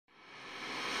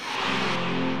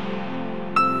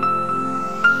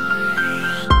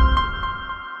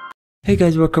Hey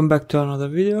guys, welcome back to another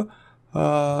video.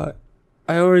 I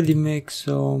already make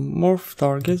some morph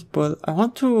targets, but I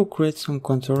want to create some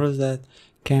controllers that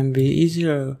can be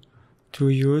easier to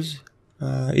use,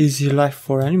 easy life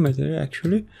for animator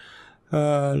actually.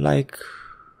 Like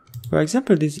for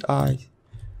example this eye.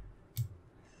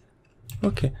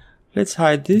 Okay, let's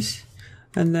hide this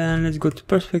and then let's go to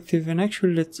perspective and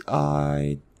actually let's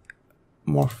hide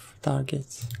morph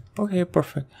targets. Okay,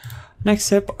 perfect. Next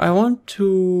step, I want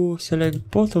to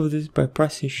select both of these by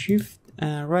pressing shift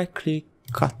and right click,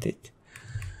 cut it.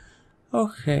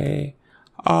 Okay,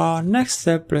 next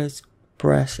step, let's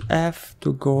press F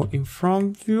to go in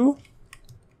front view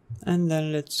and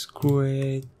then let's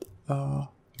create a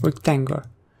rectangle.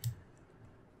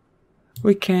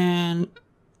 We can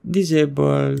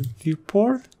disable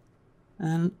viewport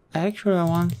and actually I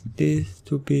want this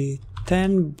to be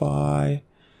 10 by,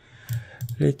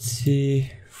 let's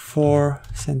see, 4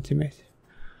 centimeters.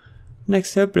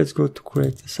 Next step, let's go to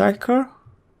create a circle.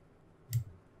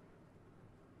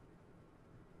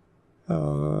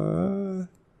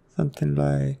 Something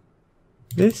like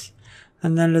this.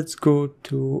 And then let's go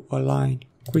to align.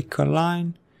 Quick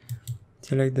align.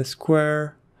 Select the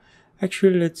square.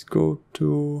 Actually, let's go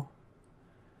to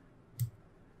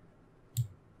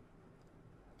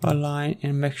align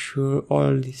and make sure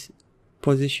all these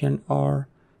positions are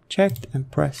checked and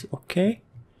press OK.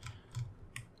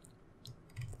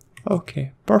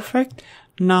 Okay, perfect.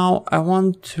 Now I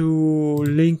want to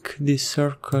link this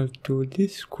circle to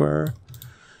this square.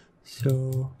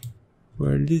 So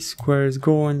where this square is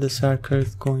going, the circle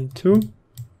is going to.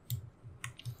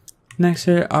 Next,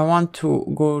 I want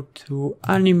to go to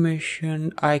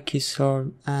animation, key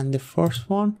solve, and the first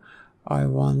one I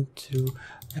want to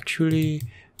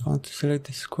select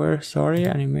the square. Sorry,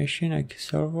 animation, key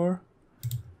solver.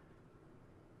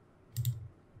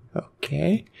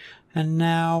 Okay. And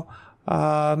now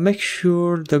make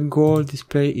sure the goal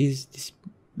display is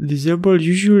disabled.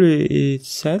 Usually it's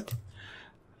set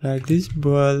like this,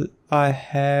 but I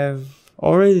have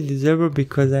already disabled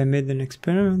because I made an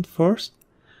experiment first.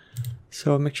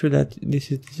 So make sure that this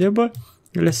is disabled.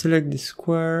 Let's select the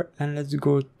square and let's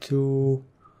go to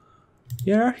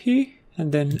hierarchy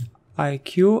and then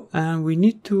IQ, and we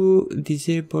need to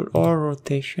disable all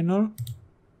rotational.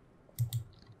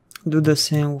 Do the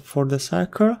same for the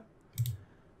circle.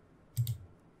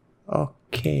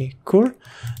 Okay, cool.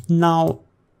 Now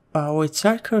with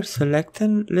circle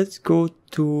selected, let's go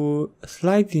to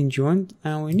sliding joint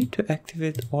and we need to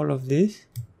activate all of this,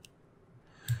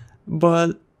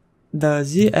 but the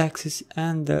z-axis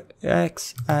and the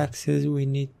x-axis we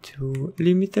need to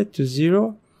limit it to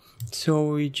 0, so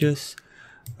we just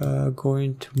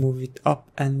going to move it up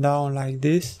and down like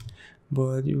this,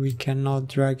 but we cannot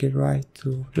drag it right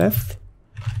to left.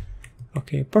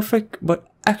 Okay, perfect. But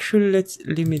actually let's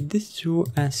limit this to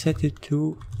and set it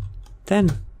to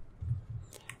 10.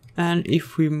 And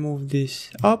if we move this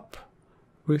up,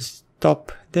 we'll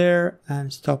stop there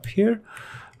and stop here.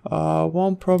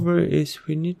 One problem is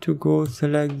we need to go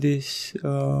select this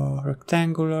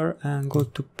rectangular and go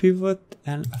to pivot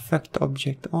and affect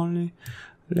object only.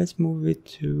 Let's move it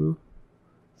to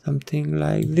something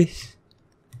like this.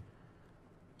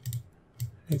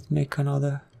 Let's make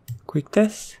another quick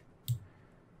test.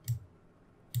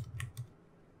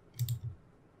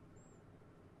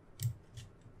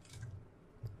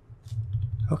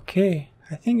 Okay,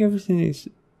 I think everything is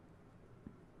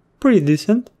pretty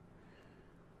decent.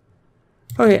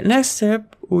 Okay, next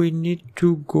step, we need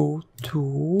to go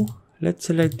to, let's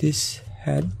select this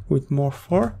head with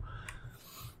Morpher.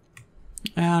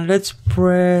 And let's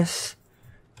press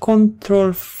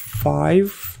Ctrl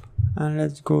 5 and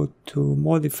let's go to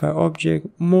modify object,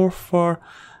 Morpher,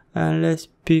 and let's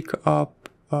pick up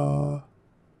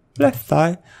left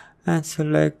eye and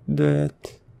select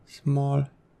that small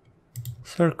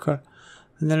circle,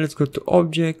 and then let's go to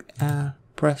object and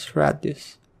press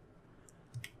radius.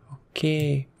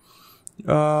 Okay,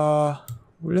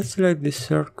 let's select this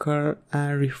circle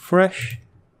and refresh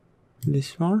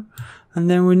this one, and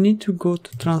then we need to go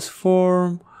to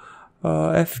transform,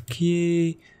 F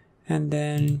key, and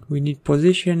then we need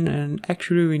position, and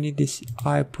actually we need this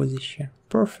eye position.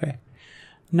 Perfect.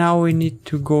 Now we need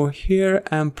to go here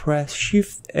and press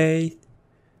shift 8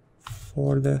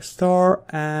 for the star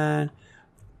and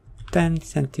 10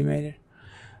 centimeters.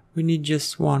 We need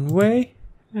just one way,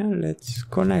 and let's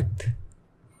connect.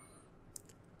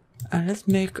 And let's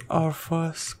make our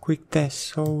first quick test.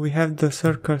 So we have the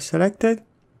circle selected.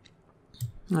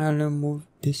 I'll move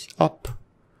this up.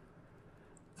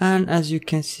 And as you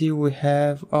can see, we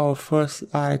have our first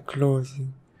eye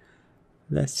closing.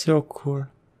 That's so cool.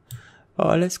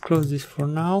 Let's close this for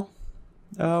now.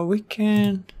 we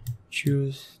can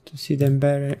choose to see them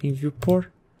better in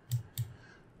viewport,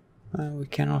 and we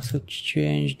can also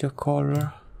change the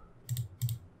color.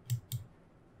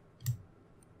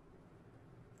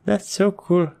 That's so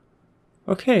cool.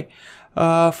 Okay,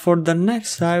 for the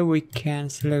next side we can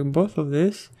select both of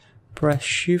this, press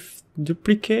shift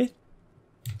duplicate,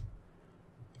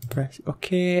 press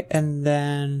OK, and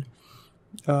then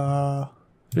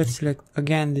let's select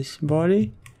again this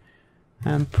body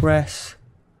and press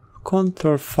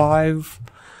Ctrl 5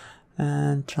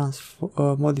 and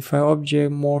modify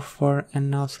object, morpher,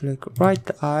 and now select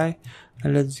right eye,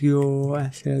 and let's go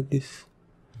and select this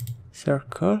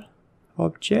circle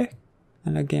object,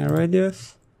 and again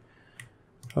radius.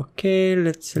 Okay,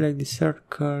 let's select the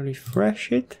circle,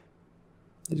 refresh it,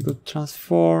 let's go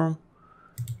transform,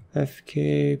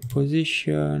 FK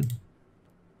position,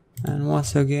 and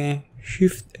once again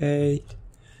shift 8,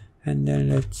 and then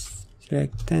let's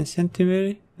select 10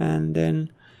 centimeters, and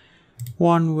then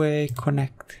one way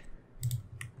connect.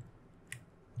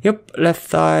 Yep,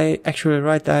 left eye, actually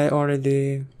right eye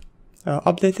already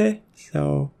updated,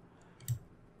 so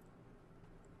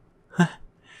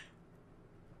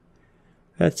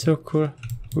that's so cool.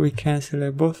 We can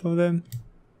select both of them.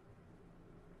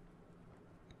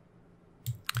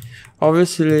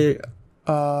 Obviously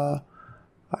I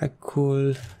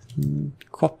could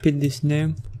copy this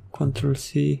name, Ctrl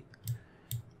C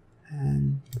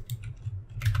and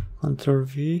Ctrl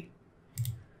V,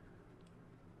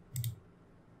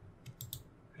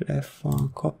 left one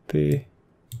copy,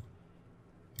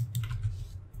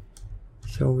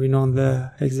 so we know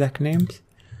the exact names.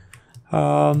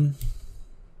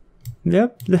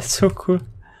 Yep, that's so cool.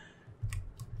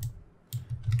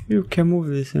 You can move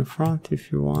this in front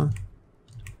if you want.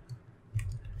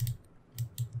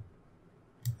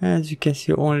 As you can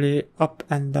see, only up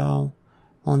and down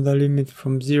on the limit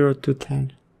from 0 to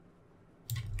 10.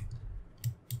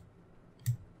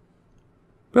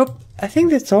 Yep, I think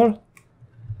that's all.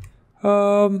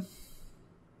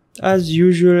 As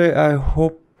usual,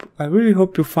 I really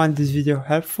hope you find this video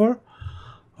helpful.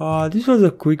 This was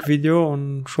a quick video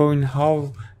on showing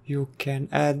how you can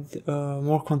add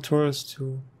more controllers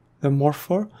to the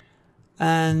Morpher.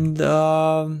 And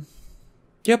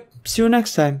yep, see you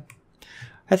next time.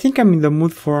 I think I'm in the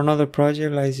mood for another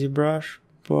project like ZBrush,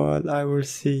 but I will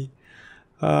see.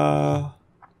 Don't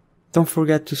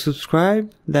forget to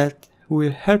subscribe, that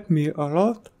will help me a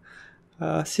lot.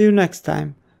 See you next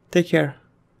time. Take care.